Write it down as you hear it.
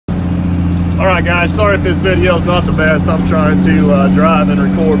Alright guys, sorry if this video is not the best. I'm trying to drive and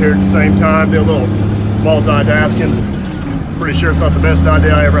record here at the same time, do a little multitasking. Pretty sure it's not the best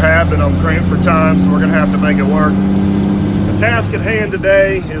idea I ever had, but I'm cramped for time, so we're going to have to make it work. The task at hand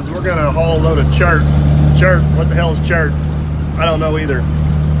today is we're going to haul a load of chirt. Chirt, what the hell is chirt? I don't know either.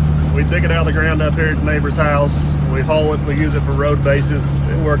 We dig it out of the ground up here at the neighbor's house. We haul it, we use it for road bases.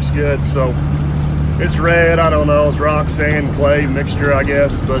 It works good, so it's red, I don't know, it's rock, sand, clay mixture, I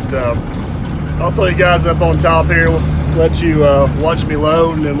guess, but I'll throw you guys up on top here, let you watch me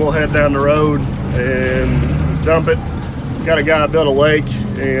load, and then we'll head down the road and dump it. Got a guy built a lake,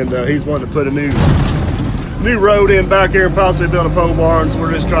 and he's wanting to put a new road in back here and possibly build a pole barn, so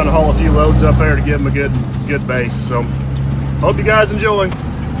we're just trying to haul a few loads up there to give him a good base. So hope you guys enjoy.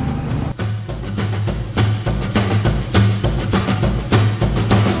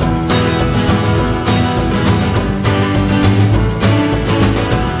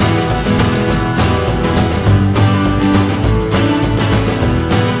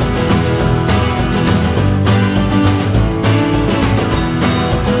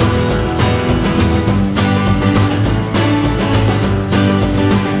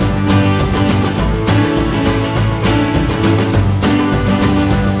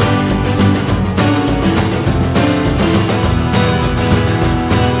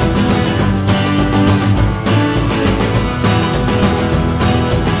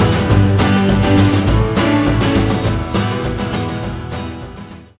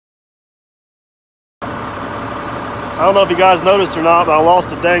 I don't know if you guys noticed or not, but I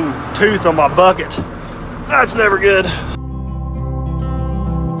lost a dang tooth on my bucket. That's never good.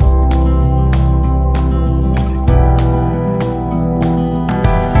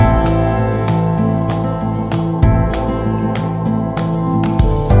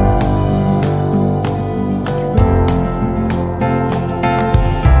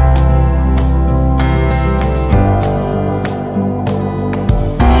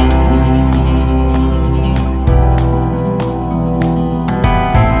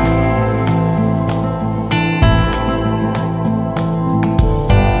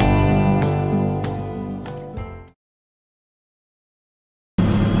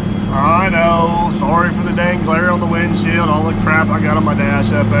 I know, sorry for the dang glare on the windshield, all the crap I got on my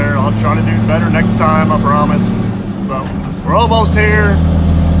dash up there. I'll try to do better next time, I promise. But we're almost here.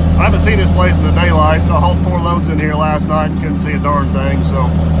 I haven't seen this place in the daylight. I hauled 4 loads in here last night and couldn't see a darn thing, so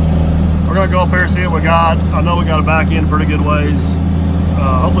we're gonna go up there and see what we got. I know we got to back in pretty good ways.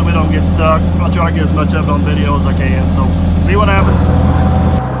 Hopefully we don't get stuck. I'll try to get as much of it on video as I can, so see what happens.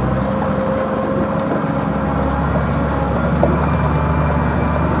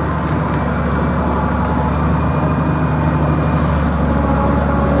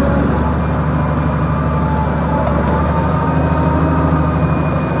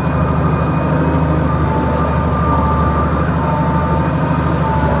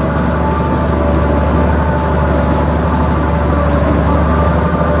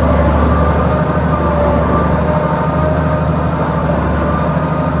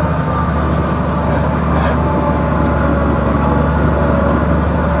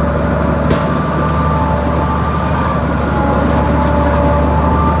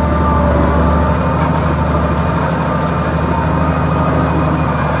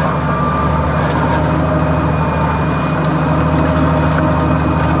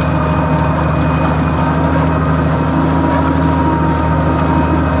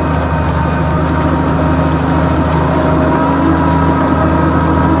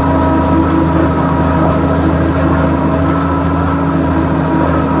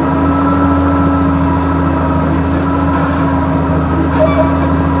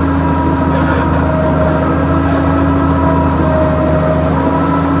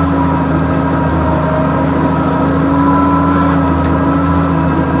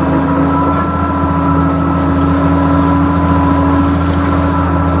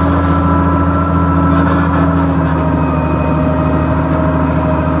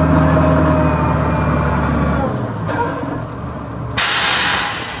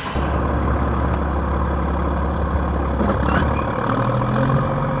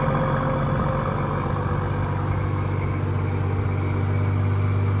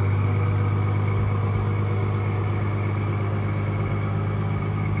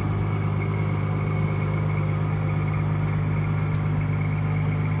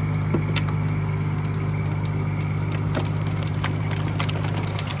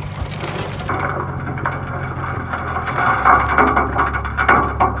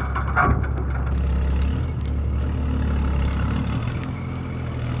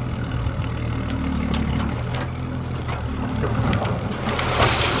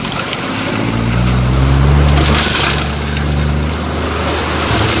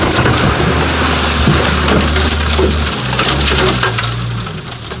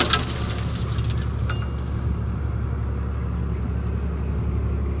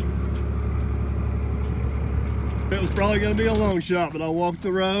 probably gonna be a long shot, but I walked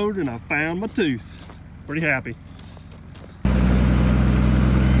the road and I found my tooth. Pretty happy.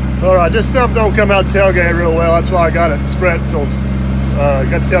 All right, this stuff don't come out tailgate real well. That's why I got it spread so,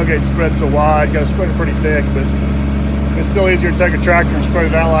 got tailgate spread so wide. Got to spread it pretty thick, but it's still easier to take a tractor and spread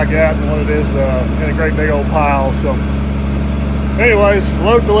it out like that than what it is in a great big old pile. So anyways,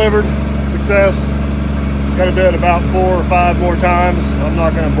 load delivered, success. Got to do it about 4 or 5 more times. I'm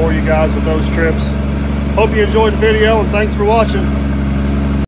not going to bore you guys with those trips. Hope you enjoyed the video, and thanks for watching.